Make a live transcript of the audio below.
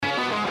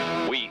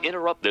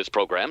interrupt this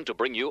program to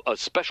bring you a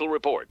special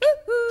report.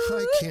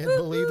 I can't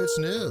believe it's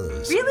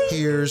news. Really?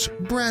 Here's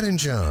Brad and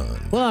John.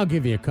 Well, I'll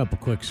give you a couple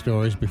quick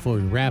stories before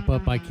we wrap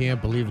up. I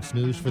can't believe it's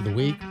news for the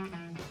week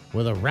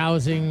with a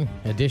rousing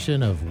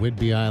edition of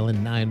Whidbey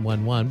Island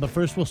 911. But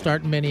first, we'll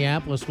start in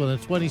Minneapolis with a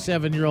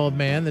 27-year-old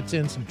man that's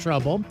in some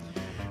trouble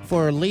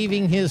for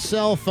leaving his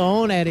cell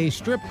phone at a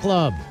strip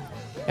club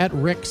at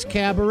Rick's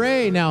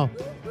Cabaret. Now,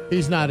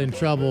 he's not in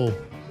trouble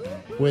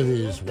with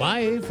his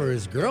wife or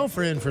his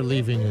girlfriend for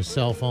leaving his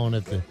cell phone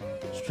at the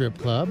strip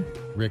club,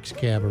 Rick's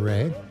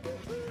Cabaret.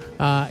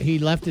 He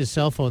left his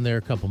cell phone there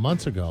a couple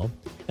months ago,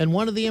 and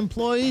one of the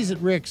employees at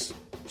Rick's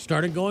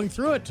started going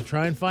through it to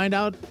try and find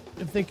out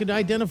if they could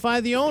identify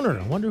the owner.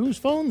 I wonder whose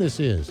phone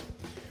this is.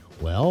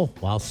 Well,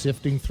 while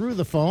sifting through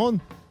the phone,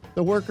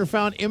 the worker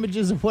found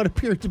images of what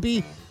appeared to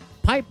be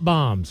pipe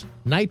bombs,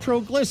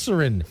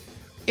 nitroglycerin,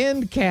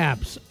 end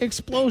caps,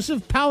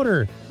 explosive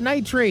powder,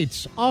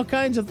 nitrates, all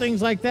kinds of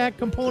things like that.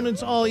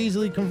 Components all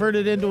easily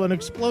converted into an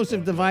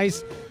explosive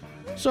device.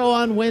 So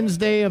on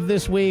Wednesday of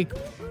this week,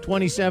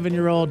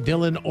 27-year-old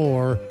Dylan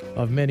Orr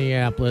of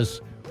Minneapolis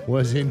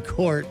was in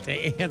court to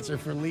answer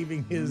for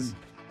leaving his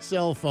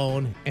cell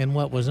phone and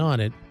what was on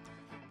it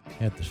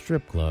at the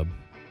strip club.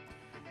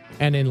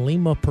 And in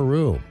Lima,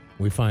 Peru,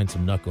 we find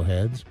some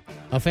knuckleheads.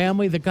 A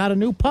family that got a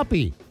new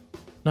puppy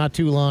not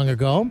too long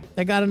ago.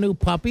 They got a new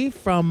puppy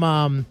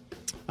from,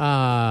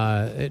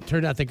 it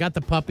turned out they got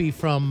the puppy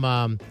from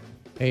a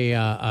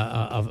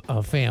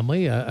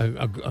family,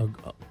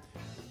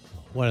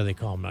 what do they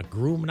call them?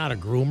 Not a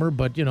groomer,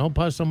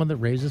 but, someone that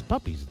raises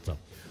puppies and stuff.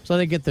 So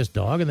they get this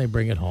dog and they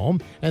bring it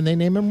home and they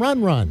name him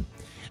Run Run.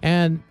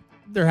 And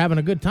they're having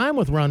a good time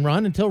with Run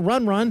Run until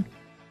Run Run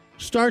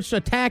starts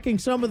attacking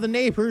some of the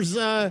neighbors'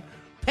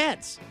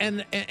 pets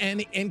and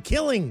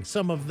killing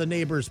some of the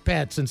neighbors'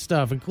 pets and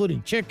stuff,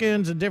 including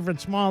chickens and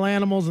different small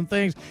animals and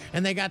things.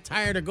 And they got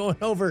tired of going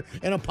over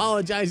and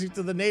apologizing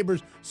to the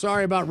neighbors.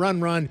 Sorry about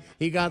Run Run.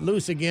 He got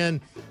loose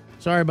again.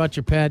 Sorry about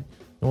your pet.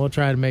 And we'll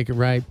try to make it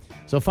right.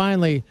 So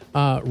finally,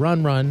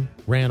 Run Run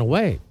ran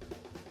away.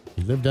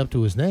 He lived up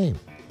to his name.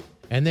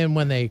 And then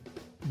when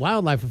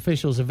wildlife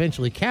officials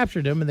eventually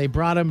captured him and they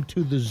brought him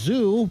to the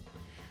zoo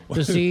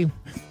to see...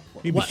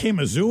 He became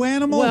a zoo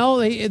animal? Well,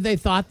 they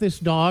thought this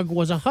dog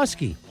was a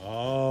husky.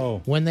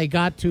 Oh. When they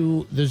got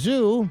to the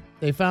zoo,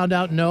 they found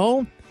out,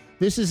 no,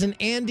 this is an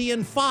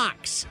Andean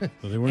fox.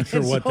 So they weren't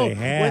sure what they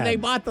had. When they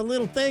bought the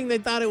little thing, they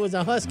thought it was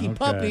a husky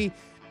puppy,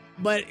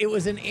 but it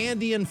was an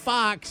Andean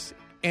fox,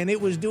 and it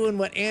was doing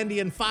what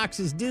Andean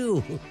foxes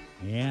do.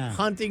 Yeah.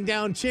 Hunting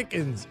down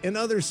chickens and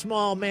other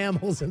small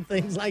mammals and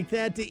things like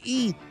that to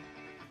eat.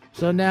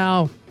 So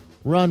now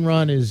Run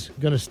Run is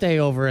going to stay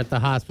over at the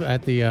hospital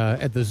at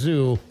the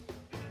zoo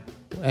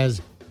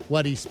as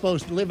what he's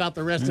supposed to live out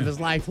the rest of his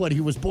life, what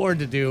he was born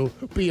to do,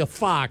 be a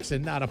fox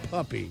and not a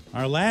puppy.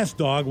 Our last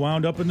dog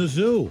wound up in the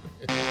zoo.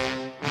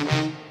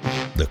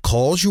 The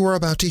calls you are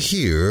about to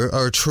hear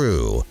are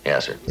true.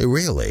 Yes, sir.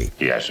 Really?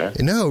 Yes, sir.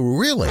 No,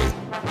 really.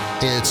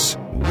 It's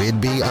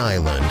Whidbey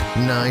Island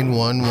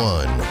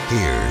 911.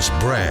 Here's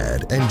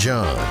Brad and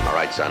John. All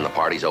right, son, the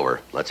party's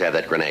over. Let's have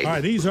that grenade. All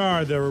right, these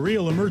are the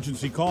real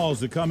emergency calls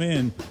that come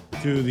in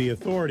to the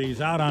authorities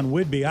out on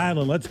Whidbey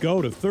Island. Let's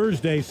go to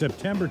Thursday,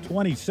 September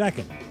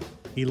 22nd,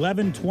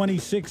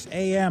 11:26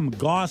 a.m.,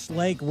 Goss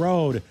Lake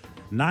Road.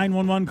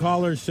 911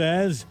 caller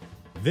says,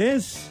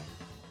 this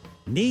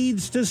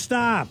needs to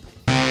stop.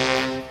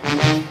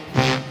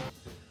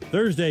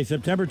 Thursday,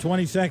 September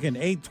 22nd,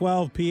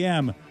 8:12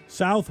 p.m.,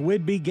 South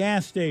Whidbey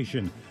Gas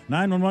Station.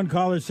 911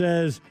 caller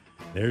says,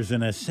 there's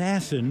an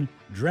assassin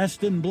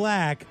dressed in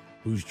black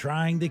who's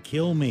trying to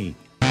kill me.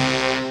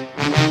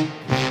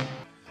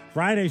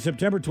 Friday,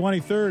 September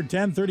 23rd,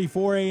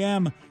 10:34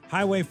 a.m.,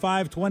 Highway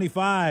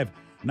 525.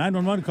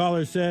 911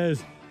 caller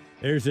says,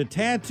 there's a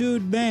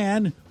tattooed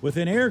man with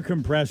an air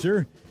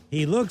compressor.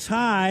 He looks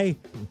high,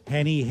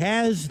 and he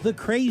has the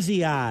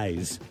crazy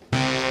eyes.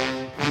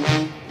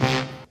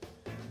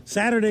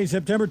 Saturday,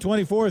 September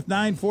 24th,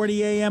 9:40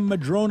 a.m.,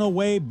 Madrona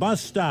Way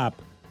bus stop.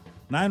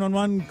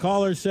 911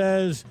 caller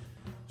says,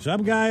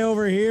 some guy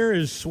over here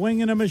is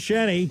swinging a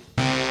machete.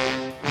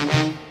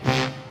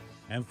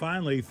 And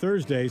finally,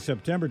 Thursday,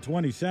 September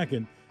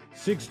 22nd,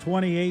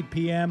 6:28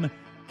 p.m.,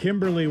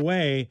 Kimberly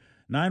Way.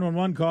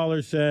 911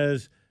 caller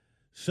says,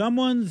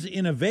 someone's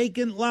in a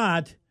vacant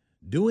lot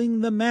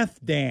doing the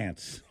meth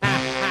dance.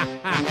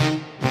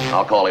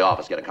 I'll call the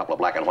office, get a couple of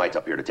black and whites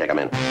up here to take them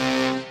in.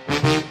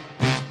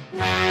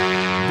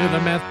 Do the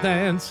meth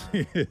dance.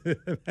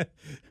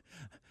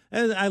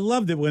 I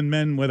loved it when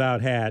men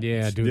without hats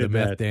do did the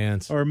meth that.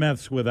 dance. Or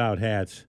meths without hats.